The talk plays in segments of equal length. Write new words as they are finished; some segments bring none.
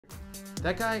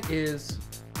That guy is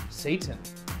Satan.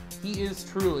 He is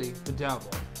truly the devil.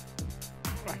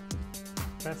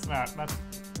 That's...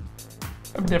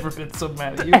 I've never been so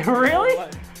mad at you. Really?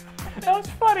 That was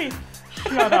funny.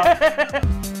 Shut up.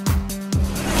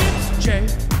 It's Jay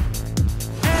and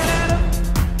Adam.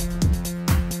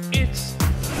 It's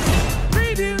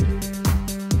Previewed.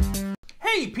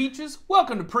 Hey Peaches,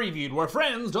 welcome to Previewed, where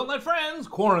friends don't let friends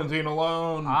quarantine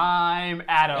alone. I'm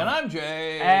Adam. And I'm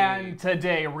Jay. And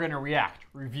today we're going to react,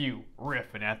 review,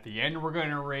 riff, and at the end we're going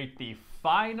to rate the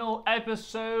final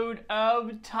episode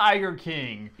of Tiger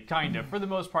King. Kind of. For the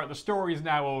most part, the story is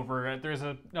now over. There's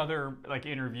another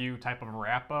interview type of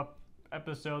wrap-up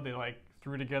episode they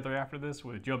threw together after this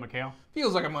with Joe McHale.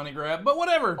 Feels like a money grab, but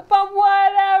whatever.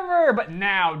 But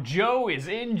now Joe is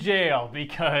in jail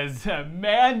because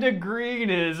Amanda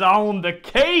Green is on the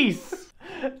case.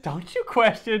 Don't you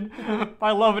question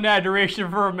my love and adoration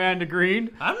for Amanda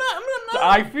Green? I'm not.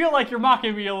 I feel like you're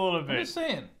mocking me a little bit. I'm just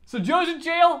saying. So Joe's in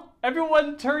jail.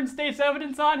 Everyone turned state's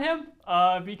evidence on him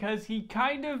because he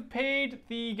kind of paid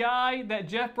the guy that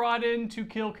Jeff brought in to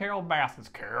kill Carol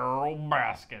Baskins.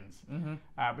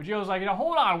 But Joe's like,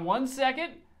 hold on 1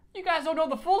 second. You guys don't know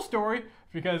the full story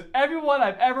because everyone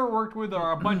I've ever worked with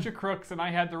are a bunch of crooks and I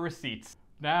had the receipts.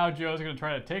 Now Joe's going to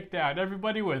try to take down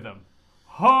everybody with him.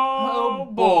 Oh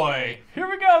boy. Here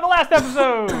we go, the last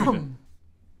episode.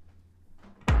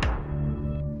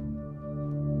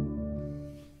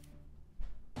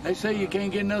 They say you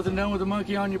can't get nothing done with a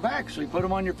monkey on your back, so you put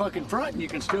them on your fucking front and you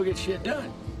can still get shit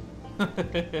done.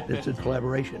 It's a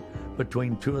collaboration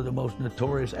between two of the most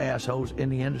notorious assholes in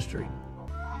the industry.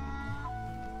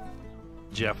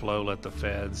 Jeff Lowe let the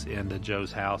feds into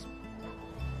Joe's house,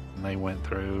 and they went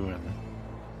through and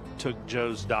took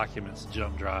Joe's documents,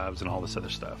 jump drives, and all this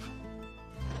other stuff.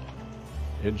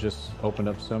 It just opened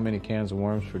up so many cans of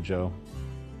worms for Joe.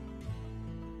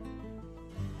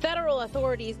 Federal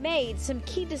authorities made some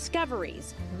key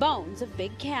discoveries, bones of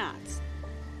big cats.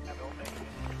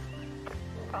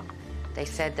 They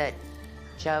said that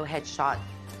Joe had shot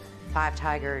 5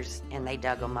 tigers and they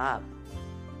dug them up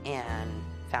and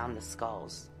found the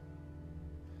skulls.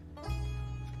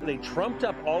 They trumped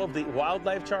up all of the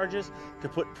wildlife charges to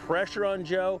put pressure on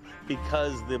Joe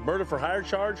because the murder for hire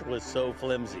charge was so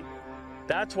flimsy.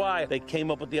 That's why they came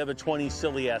up with the other 20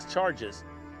 silly-ass charges.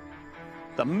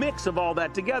 The mix of all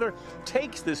that together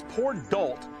takes this poor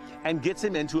dolt and gets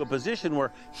him into a position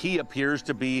where he appears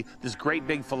to be this great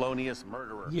big felonious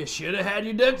murderer. You should have had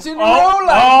your ducks in a row.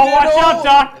 Watch out,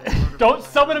 Doc. Don't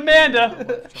summon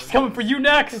Amanda. She's coming for you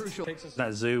next.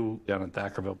 That zoo down in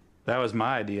Thackerville, that was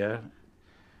my idea,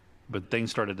 but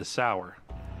things started to sour.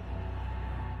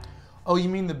 Oh, you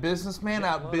mean the businessman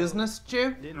out business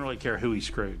you? Didn't really care who he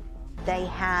screwed. They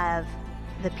have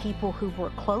the people who were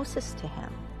closest to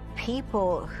him.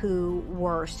 People who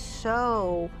were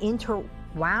so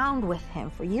interwound with him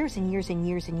for years and years and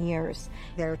years and years.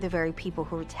 They're the very people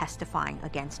who are testifying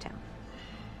against him.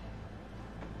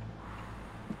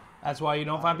 That's why you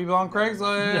don't find people on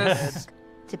Craigslist.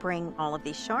 To bring all of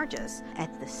these charges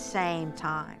at the same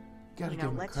time. Gotta give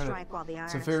him let's credit. strike while the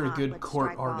iron's It's a very hot. good Let's court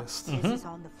strike while artist. This is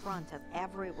on the front of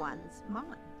everyone's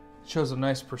mind. Shows a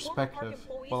nice perspective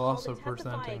while also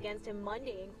presenting. Well,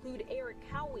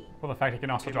 the fact he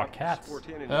can also draw cats.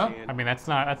 Yeah. I mean, that's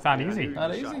not easy.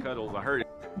 Not easy.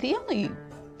 The only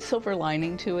silver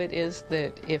lining to it is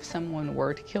that if someone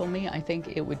were to kill me, I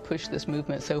think it would push this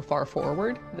movement so far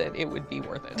forward that it would be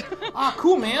worth it. Ah,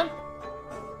 cool, man.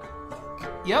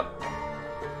 Yep.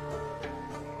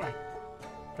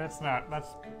 That's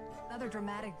another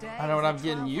dramatic day. I know what I'm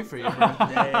getting you for your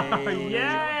birthday.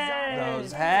 Yay!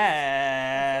 Those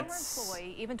hats.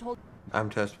 Even told I'm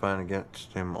testifying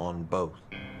against him on both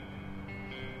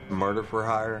murder for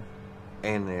hire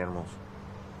and the animals.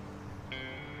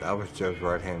 I was Joe's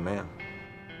right-hand man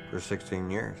for 16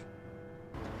 years.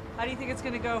 How do you think it's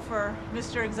going to go for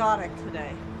Mr. Exotic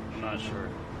today? I'm not sure.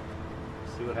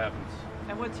 See what happens.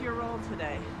 And what's your role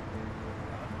today?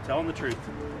 Telling the truth.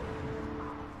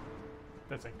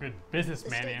 That's a good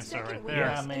businessman answer right there.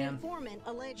 Yeah, man. Cool. Made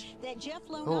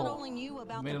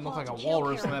him look like a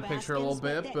walrus in that picture a little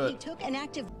bit, but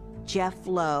Jeff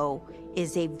Lowe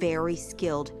is a very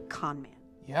skilled con man.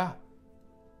 Yeah.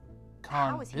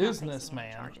 Con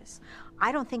businessman.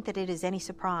 I don't think that it is any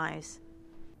surprise.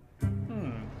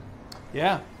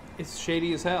 Yeah, it's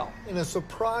shady as hell. In a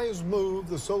surprise move,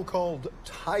 the so-called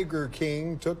Tiger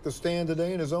King took the stand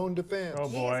today in his own defense. Oh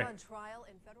boy.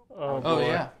 Oh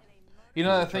yeah. You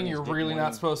know that thing you're really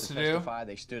not supposed to do?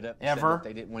 They stood up ever.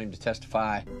 They didn't want him to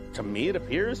testify. To me, it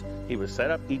appears he was set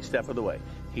up each step of the way.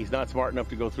 He's not smart enough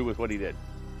to go through with what he did.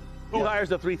 Who hires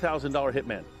a $3,000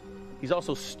 hitman? He's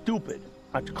also stupid.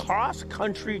 A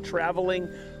cross-country traveling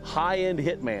high-end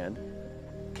hitman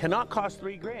cannot cost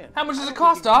 $3 grand. How much does it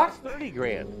cost, Doc? 30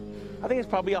 grand. I think it's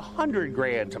probably 100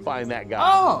 grand to find that guy.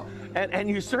 Oh. And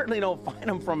you certainly don't find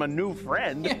him from a new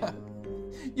friend. Yeah.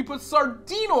 You put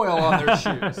sardine oil on their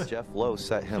shoes. Jeff Lowe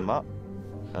set him up.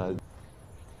 I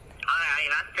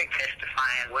think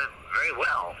testifying went very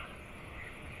well.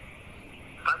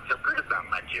 I feel good about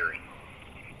my jury.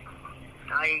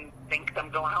 I think I'm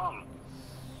going home.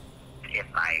 If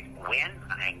I win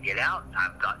and get out,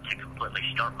 I've got to completely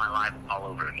start my life all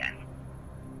over again.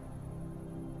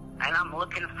 And I'm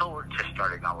looking forward to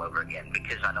starting all over again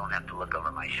because I don't have to look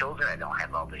over my shoulder. I don't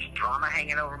have all this drama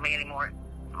hanging over me anymore.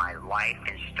 My life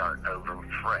can start over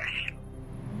fresh.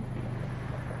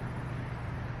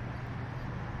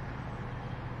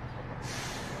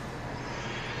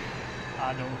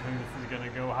 I don't think this is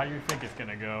gonna go how you think it's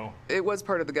gonna go. It was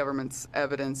part of the government's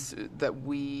evidence that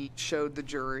we showed the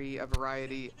jury a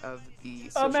variety of the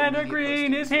Amanda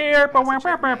Green is here.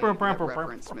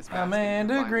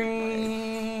 Amanda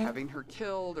Green. Having her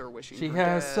killed or wishing she her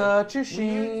has dead. such a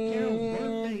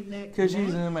shame because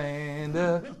she's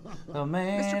Amanda.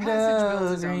 Mr. Passage built Amanda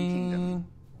his own Green. kingdom.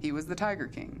 He was the Tiger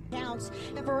King.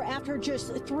 After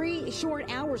just 3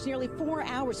 short hours, nearly 4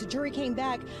 hours, the jury came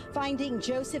back finding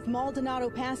Joseph Maldonado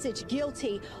Passage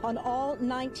guilty on all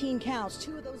 19 counts.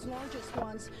 2 of those largest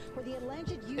ones were the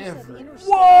alleged use of interstate.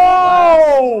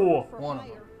 Whoa! One of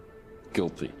them.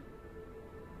 Guilty.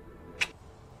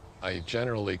 I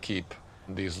generally keep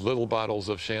these little bottles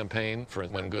of champagne for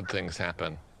when good things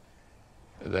happen.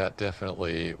 That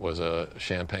definitely was a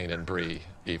champagne and brie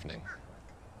evening.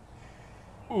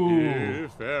 Ooh.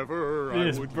 If ever I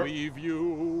would leave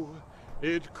you,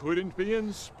 it couldn't be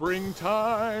in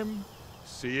springtime.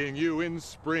 Seeing you in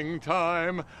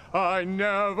springtime, I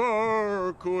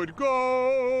never could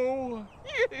go.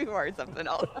 You are something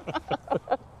else.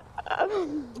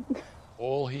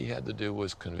 All he had to do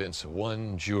was convince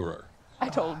one juror. I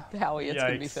told Howie it's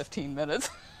going to be 15 minutes.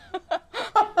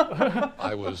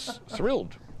 I was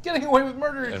thrilled. Getting away with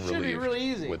murder and should be relieved really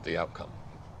easy. with the outcome.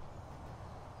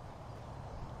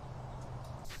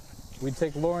 We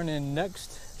take Lauren in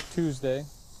next Tuesday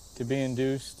to be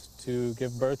induced to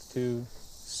give birth to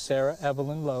Sarah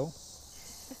Evelyn Lowe.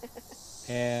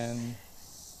 And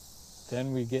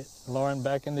then we get Lauren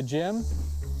back in the gym.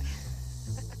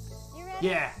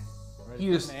 Yeah. He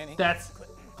just, that's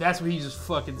what he just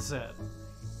fucking said.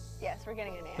 Yes, we're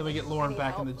getting a nanny. Then we get Lauren Any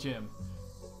back help? in the gym.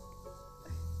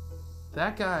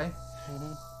 That guy.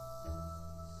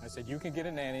 I said, you can get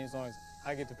a nanny as long as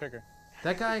I get to pick her.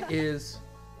 That guy is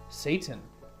Satan.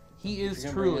 He is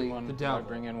If you're gonna truly bring in one, the devil.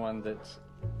 Bring in one that's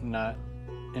not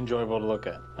enjoyable to look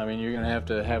at. I mean, you're gonna have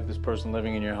to have this person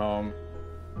living in your home.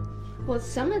 Well,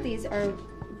 some of these are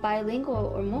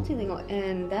bilingual or multilingual,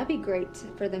 and that'd be great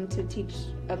for them to teach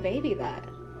a baby that,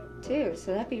 too.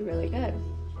 So that'd be really good.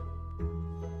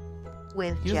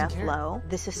 With He doesn't Jeff care. Lowe,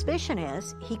 the suspicion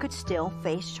is he could still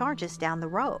face charges down the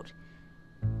road.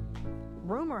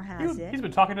 Rumor has it. He's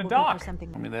been talking to will be Doc. for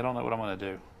something I mean, they don't know what I'm going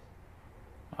to do.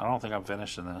 I don't think I'm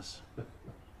finished in this.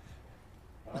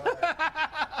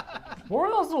 What are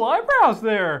those little eyebrows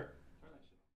there?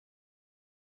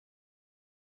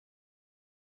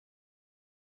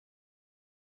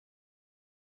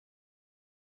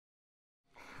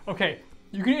 Okay,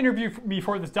 you can interview me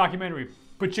for this documentary,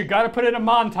 but you gotta put in a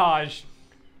montage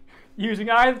using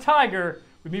Eye of the Tiger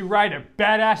with me riding a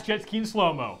badass jet ski in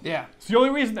slow-mo. Yeah. It's the only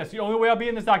reason, that's the only way I'll be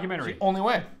in this documentary. It's the only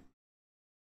way.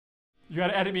 You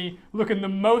gotta edit me looking the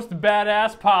most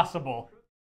badass possible.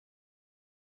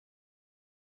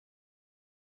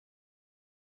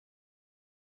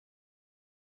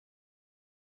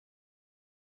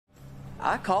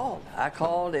 I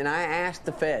called and I asked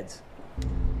the feds.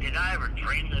 Did I ever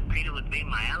dream that Peter would be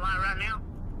my ally right now?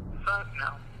 Fuck no.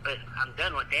 But I'm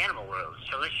done with the animal world,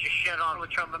 so let's just shut all the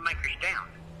troublemakers down.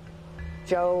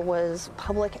 Joe was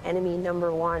public enemy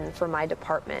 #1 for my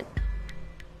department.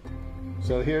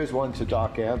 So here's one to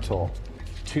Doc Antle.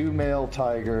 2 male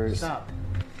tigers. Stop.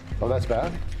 Oh, that's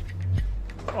bad?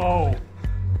 Oh.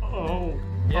 Oh.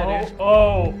 Yeah, dude.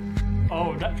 Oh.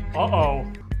 Oh. Uh-oh.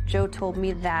 Joe told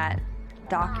me that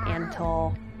Doc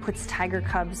Antle puts tiger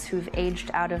cubs who've aged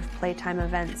out of playtime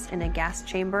events in a gas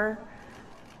chamber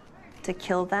to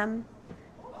kill them,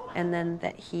 and then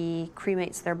that he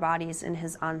cremates their bodies in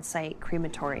his on-site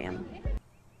crematorium.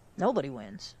 Nobody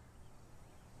wins.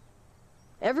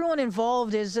 Everyone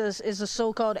involved is a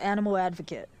so-called animal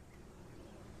advocate.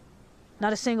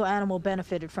 Not a single animal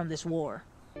benefited from this war.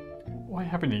 What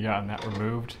happened to you gotten that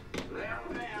removed?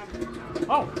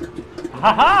 Oh!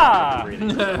 Ha-ha!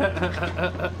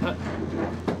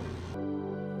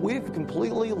 We've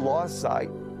completely lost sight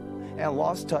and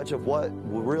lost touch of what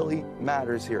really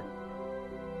matters here.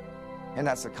 And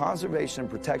that's the conservation and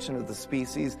protection of the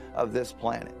species of this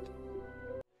planet.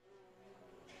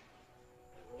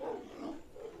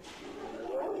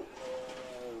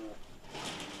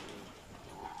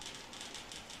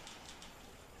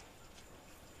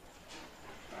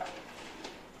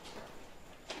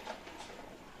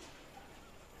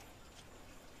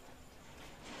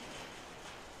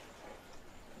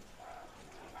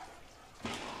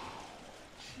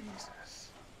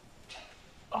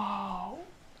 Oh,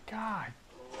 God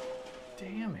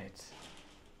damn it.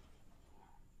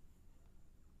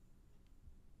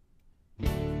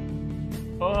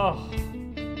 Oh.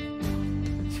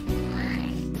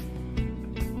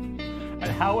 And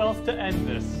how else to end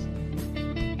this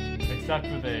except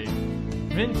with a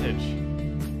vintage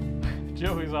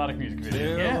Joe Exotic music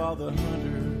video? Tell all the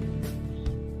hunters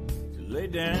to lay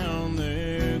down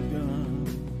their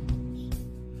guns.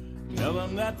 Tell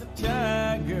them that the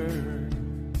tiger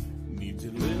needs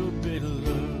a little bit of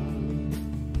love.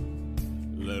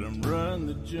 Let them run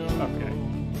the jungle. Okay.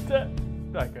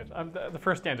 Not good. The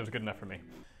first stanza was good enough for me.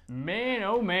 Man,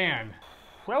 oh man.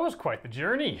 That was quite the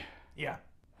journey. Yeah.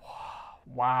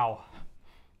 Wow.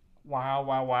 Wow,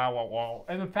 wow, wow, wow, wow.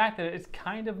 And the fact that it's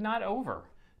kind of not over.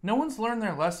 No one's learned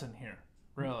their lesson here,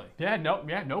 really. Yeah,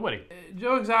 nobody.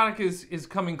 Joe Exotic is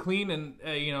coming clean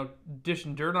and,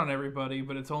 dishing dirt on everybody,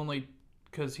 but it's only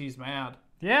because he's mad.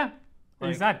 Yeah.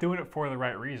 He's not doing it for the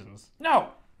right reasons. No.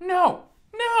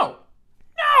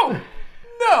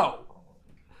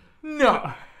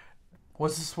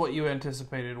 Was this what you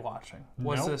anticipated watching?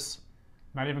 Was Nope. this...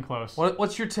 Not even close.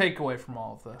 What's your takeaway from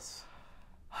all of this?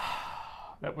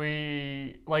 That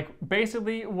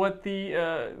basically what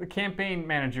the campaign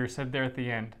manager said there at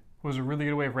the end was a really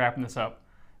good way of wrapping this up.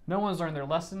 No one's learned their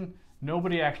lesson.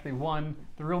 Nobody actually won.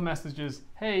 The real message is,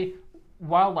 hey,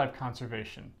 wildlife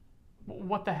conservation.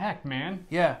 What the heck, man?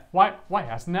 Yeah. Why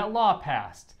hasn't that law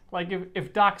passed? Like,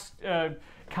 if Doc's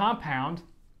compound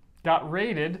got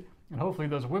raided, and hopefully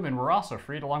those women were also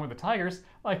freed along with the tigers,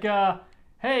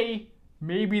 hey,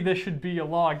 maybe there should be a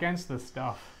law against this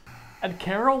stuff. And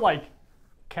Carol,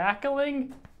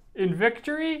 cackling in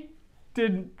victory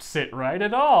didn't sit right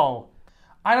at all.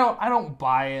 I don't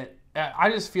buy it. I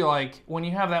just feel like when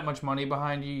you have that much money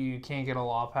behind you, you can't get a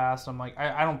law passed. I'm like,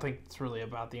 I don't think it's really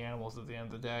about the animals at the end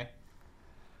of the day.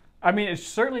 I mean, it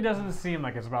certainly doesn't seem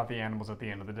like it's about the animals at the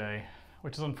end of the day,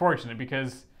 which is unfortunate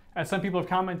because, as some people have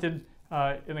commented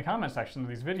in the comment section of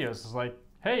these videos, is like,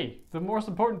 hey, the most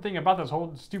important thing about this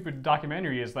whole stupid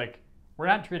documentary is we're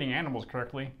not treating animals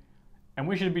correctly, and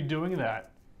we should be doing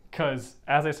that. Because,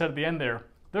 as I said at the end there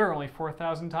are only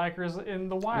 4,000 tigers in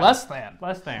the wild. Less than.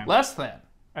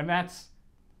 And that's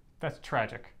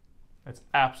tragic. That's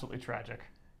absolutely tragic.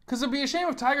 Because it'd be a shame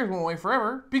if tigers went away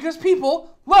forever, because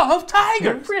people love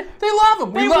tigers. They love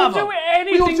them. We love them.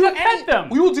 They will do anything to pet them.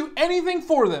 We will do anything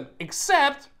for them,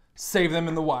 except save them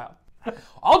in the wild.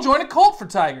 I'll join a cult for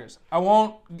tigers. I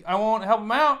won't help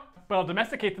them out. But I'll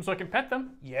domesticate them so I can pet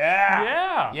them.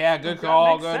 Yeah. Yeah, good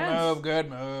call. Good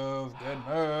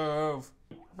move.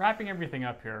 Wrapping everything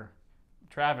up here,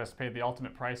 Travis paid the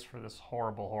ultimate price for this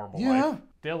horrible, horrible Yeah. life.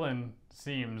 Dylan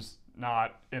seems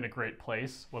not in a great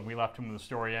place when we left him when the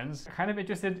story ends. Kind of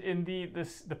interested in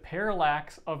the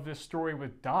parallax of this story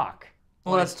with Doc.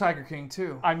 Well, that's Tiger King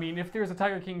 2. I mean, if there's a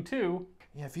Tiger King 2...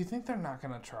 Yeah, if you think they're not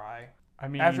going to try... I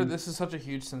mean... After this is such a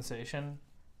huge sensation...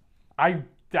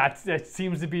 That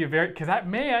seems to be a very... Because that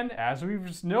man, as we've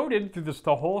just noted through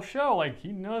the whole show, he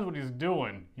knows what he's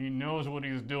doing. He knows what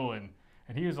he's doing.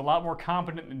 And he is a lot more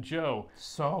competent than Joe.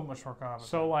 So much more competent.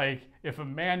 So, if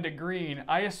Amanda Green,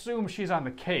 I assume she's on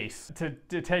the case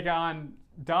to take on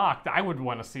Doc, I would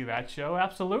want to see that show.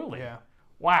 Absolutely. Yeah.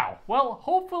 Wow. Well,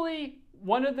 hopefully,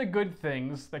 one of the good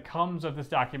things that comes of this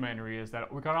documentary is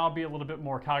that we can all be a little bit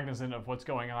more cognizant of what's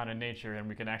going on in nature, and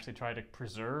we can actually try to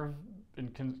preserve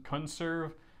and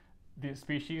conserve the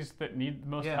species that need the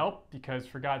most help, because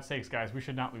for God's sakes, guys, we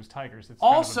should not lose tigers. It's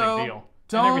kind of a big deal.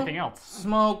 Don't and everything else.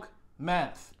 Smoke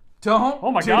meth. Don't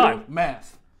do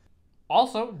meth.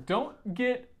 Also, don't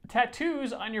get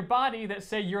tattoos on your body that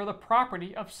say you're the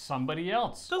property of somebody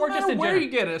else. Doesn't matter where you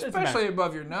get it, especially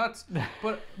above your nuts,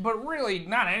 but really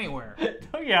not anywhere.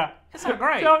 Yeah. It's not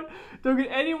great. Don't get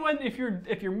anyone, if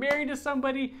you're married to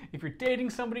somebody, if you're dating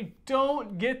somebody,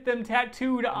 don't get them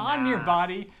tattooed on your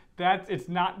body. It's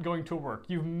not going to work.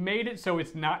 You've made it so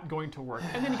it's not going to work.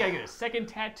 And then you gotta get a second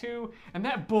tattoo, and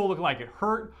that bull looked like it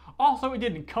hurt. Also, it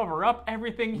didn't cover up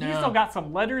everything. No. He's still got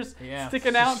some letters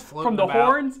sticking just out from the about.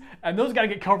 horns, and those gotta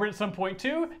get covered at some point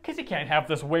too, because you can't have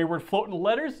this wayward floating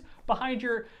letters behind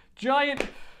your giant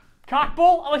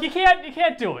Cockbull? Like, you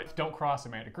can't do it. Don't cross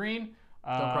Amanda Green.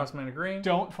 Don't cross Amanda Green.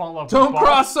 Don't fall in love Don't with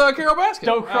cross Carol Baskin.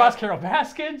 Don't cross Carol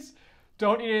Baskins.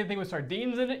 Don't eat anything with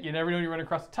sardines in it. You never know when you run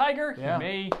across a tiger. Yeah. He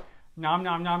may nom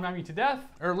nom nom nom you to death.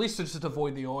 Or at least just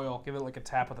avoid the oil. Give it like a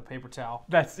tap with a paper towel.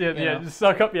 That's it. You Yeah, know? just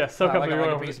soak up. Yeah, soak up like the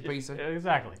a oil. piece of.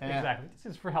 Exactly. Yeah. Exactly. This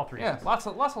is for health reasons. Yeah, lots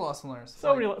of lesson learners.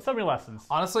 So many lessons.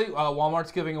 Honestly,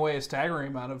 Walmart's giving away a staggering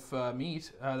amount of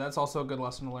meat. That's also a good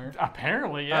lesson to learn.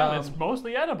 Apparently, yeah, it's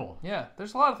mostly edible. Yeah,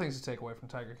 there's a lot of things to take away from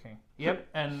Tiger King. Yep,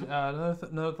 and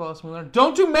another lesson we learned: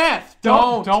 don't do meth.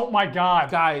 Don't, my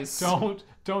God, guys,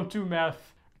 don't do meth.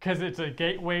 Because it's a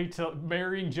gateway to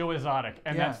marrying Joe Exotic,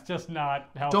 and Yeah. that's just not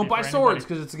healthy. Don't buy for swords anybody.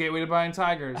 because it's a gateway to buying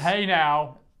tigers. Hey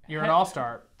now, You're an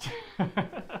all-star.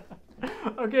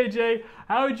 Okay, Jay,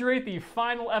 how would you rate the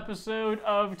final episode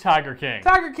of Tiger King?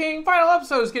 Tiger King final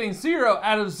episode is getting 0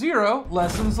 out of 0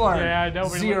 lessons learned. Yeah,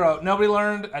 Nobody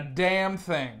learned a damn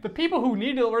thing. The people who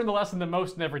needed to learn the lesson the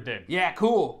most never did. Yeah,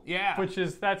 cool. Yeah.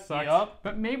 That sucks. Yup.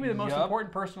 But maybe the most Yup.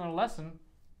 important person on the lesson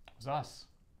was us.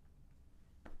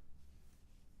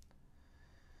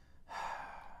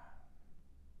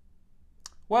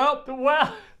 Well,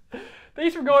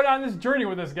 thanks for going on this journey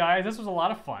with us, guys. This was a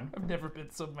lot of fun. I've never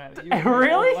been so mad at you.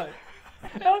 Really?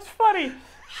 That was funny.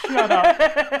 Shut up.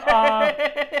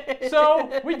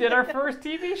 So, we did our first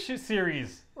TV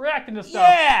series, reacting to stuff.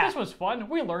 Yeah! This was fun.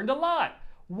 We learned a lot.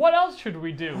 What else should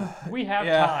we do? We have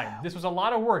time. This was a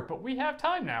lot of work, but we have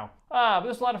time now. But this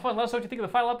was a lot of fun. Let us know what you think of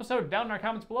the final episode down in our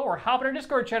comments below, or hop in our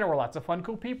Discord channel where lots of fun,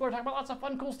 cool people are talking about lots of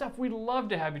fun, cool stuff. We'd love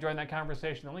to have you join that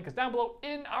conversation. The link is down below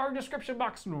in our description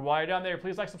box. And while you're down there,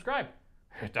 please like, subscribe.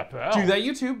 Hit that bell. Do that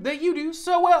YouTube that you do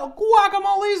so well.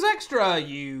 Guacamole's extra.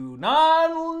 You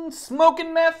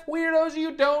non-smoking meth weirdos,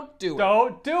 you don't do it.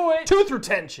 Don't do it. Tooth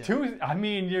retention. I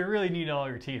mean, you really need all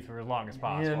your teeth for as long as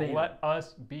possible. Let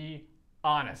us be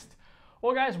honest.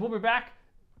 Well, guys, we'll be back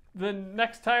the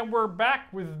next time we're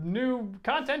back with new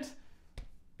content.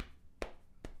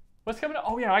 What's coming up?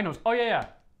 Oh, yeah, I know. Oh, yeah.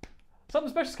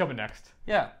 Something special's coming next.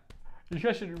 Yeah. You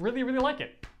guys should really, really like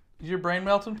it. Is your brain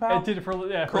melting, pal? It did it for Cool.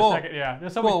 a second, yeah.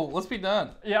 There's so cool, let's be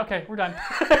done. Yeah, okay, we're done.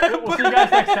 We'll see you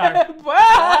guys next time.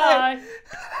 Bye!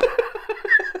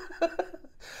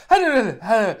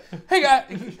 Hey,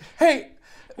 guys. Hey,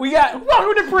 we got...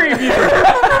 Welcome to preview!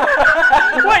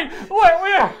 Wait.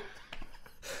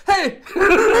 Hey!